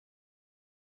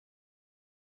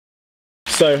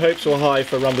So hopes were high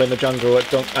for Rumble in the Jungle at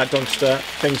Doncaster.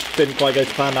 Things didn't quite go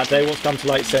to plan that day. What's come to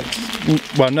light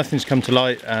since? Well, nothing's come to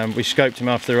light. We scoped him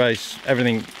after the race.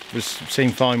 Everything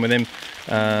seemed fine with him.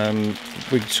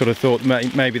 We sort of thought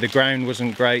maybe the ground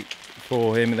wasn't great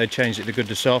for him, and they changed it to good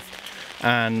to soft.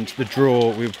 And the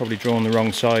draw, we were probably drawn the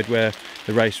wrong side where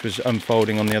the race was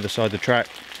unfolding on the other side of the track.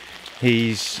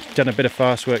 He's done a bit of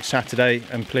fast work Saturday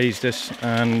and pleased us,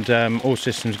 and all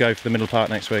systems go for the middle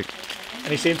part next week. And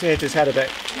he seemed to hit his head a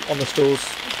bit on the stalls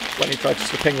when he tried to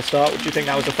sort of ping the start. Would you think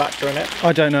that was a factor in it?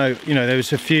 I don't know. You know, there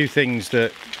was a few things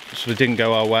that sort of didn't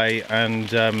go our way,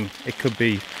 and it could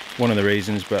be one of the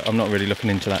reasons, but I'm not really looking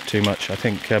into that too much. I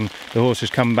think the horse has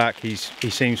come back. He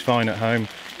seems fine at home.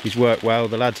 He's worked well.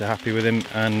 The lads are happy with him,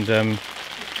 and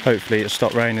hopefully it'll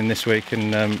stop raining this week,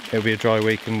 and it'll be a dry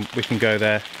week, and we can go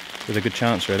there with a good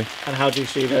chance, really. And how do you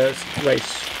see the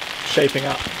race shaping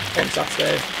up on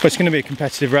Saturday? Well, it's going to be a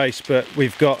competitive race, but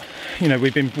we've got, you know,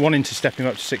 we've been wanting to step him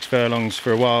up to 6 furlongs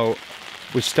for a while.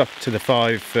 We stuck to the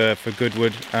 5 for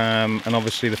Goodwood, and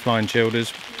obviously the Flying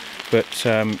Childers. But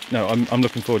no, I'm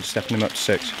looking forward to stepping him up to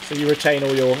 6. So you retain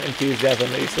all your enthusiasm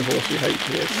that he's the horse you hope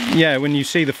he is? Yeah, when you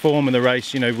see the form of the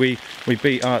race, you know, we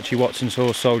beat Archie Watson's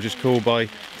horse Soldier's Call by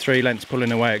 3 lengths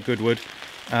pulling away at Goodwood.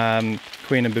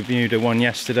 Queen of Bermuda won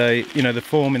yesterday. You know, the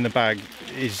form in the bag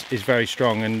is very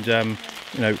strong, and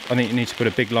you know, I think you need to put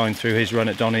a big line through his run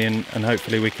at Donny, and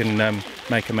hopefully we can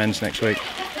make amends next week.